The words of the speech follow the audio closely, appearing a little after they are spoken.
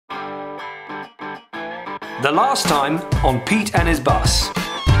The last time on Pete and his bus.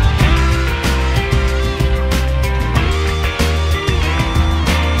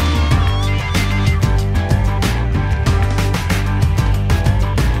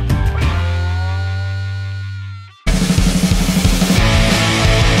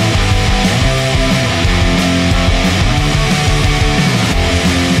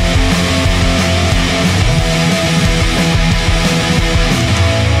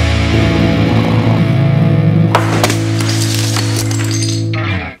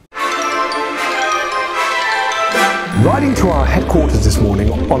 Riding to our headquarters this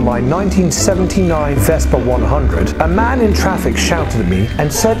morning on my 1979 Vespa 100, a man in traffic shouted at me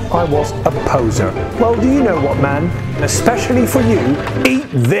and said I was a poser. Well, do you know what, man? Especially for you, eat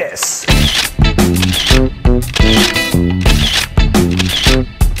this!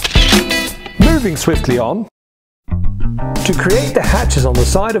 Moving swiftly on. To create the hatches on the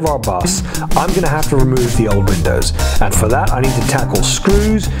side of our bus, I'm going to have to remove the old windows, and for that I need to tackle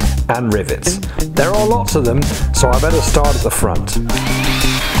screws and rivets. There are lots of them, so I better start at the front.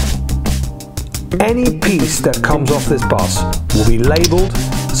 Any piece that comes off this bus will be labelled,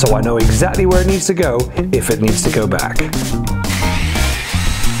 so I know exactly where it needs to go if it needs to go back.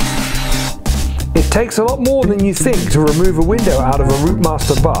 It takes a lot more than you think to remove a window out of a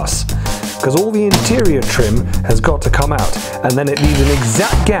Routemaster bus, because all the interior trim has got to come out, and then it leaves an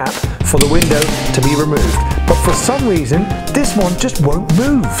exact gap for the window to be removed. But for some reason, this one just won't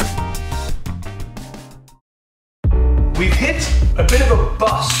move. We've hit a bit of a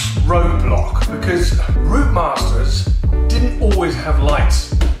bus roadblock because Routemasters didn't always have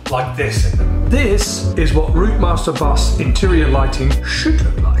lights like this in them. This is what Routemaster bus interior lighting should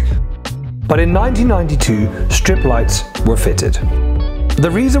look like. But in 1992, strip lights were fitted. The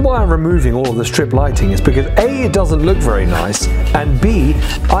reason why I'm removing all of the strip lighting is because A, it doesn't look very nice, and B,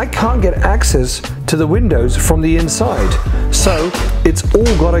 I can't get access to the windows from the inside. So it's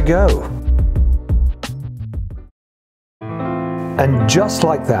all gotta go. And just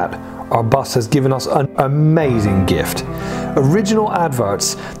like that, our bus has given us an amazing gift. Original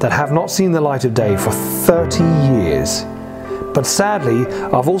adverts that have not seen the light of day for 30 years. But sadly,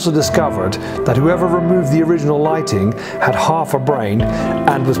 I've also discovered that whoever removed the original lighting had half a brain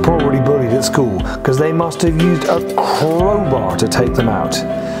and was probably bullied at school, because they must have used a crowbar to take them out.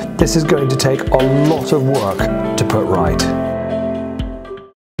 This is going to take a lot of work to put right.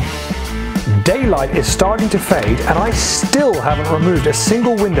 Daylight is starting to fade and I still haven't removed a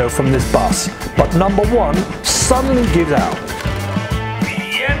single window from this bus, but number one suddenly gives out.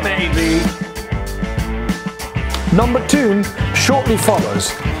 Yeah, baby! Number two shortly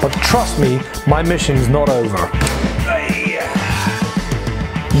follows, but trust me, my mission's not over.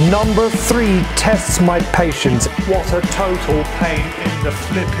 Number three tests my patience. What a total pain in the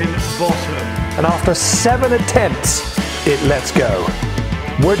flipping bottom. And after 7 attempts, it lets go.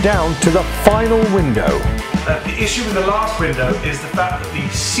 We're down to the final window. The issue with the last window is the fact that the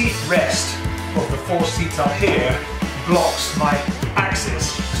seat rest of the 4 seats up here blocks my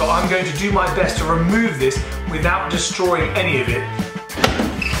axis. So I'm going to do my best to remove this without destroying any of it.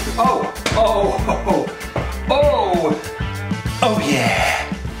 Oh, oh, oh, oh, oh yeah.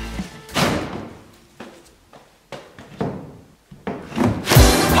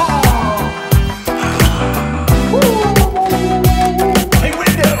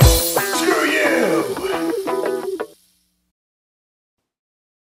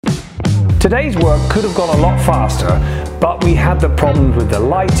 Today's work could have gone a lot faster, but we had the problems with the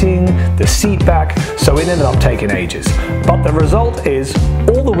lighting, the seat back, so it ended up taking ages. But the result is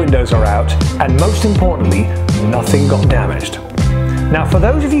all the windows are out, and most importantly, nothing got damaged. Now for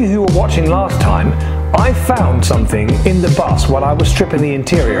those of you who were watching last time, I found something in the bus while I was stripping the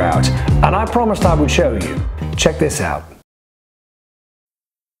interior out, and I promised I would show you. Check this out.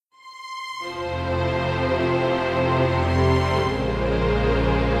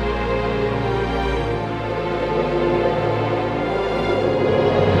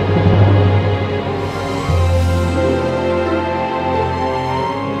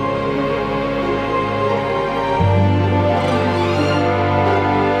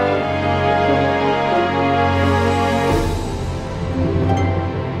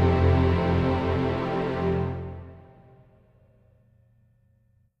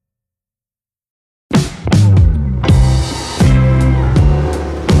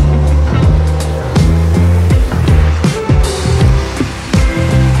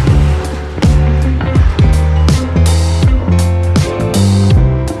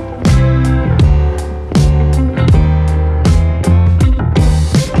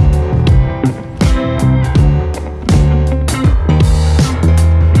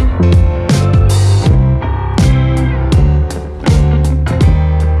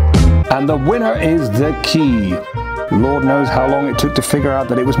 And the winner is the key. Lord knows how long it took to figure out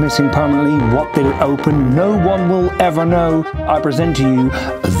that it was missing permanently. What did it open? No one will ever know. I present to you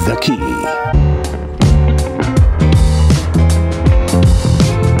the key.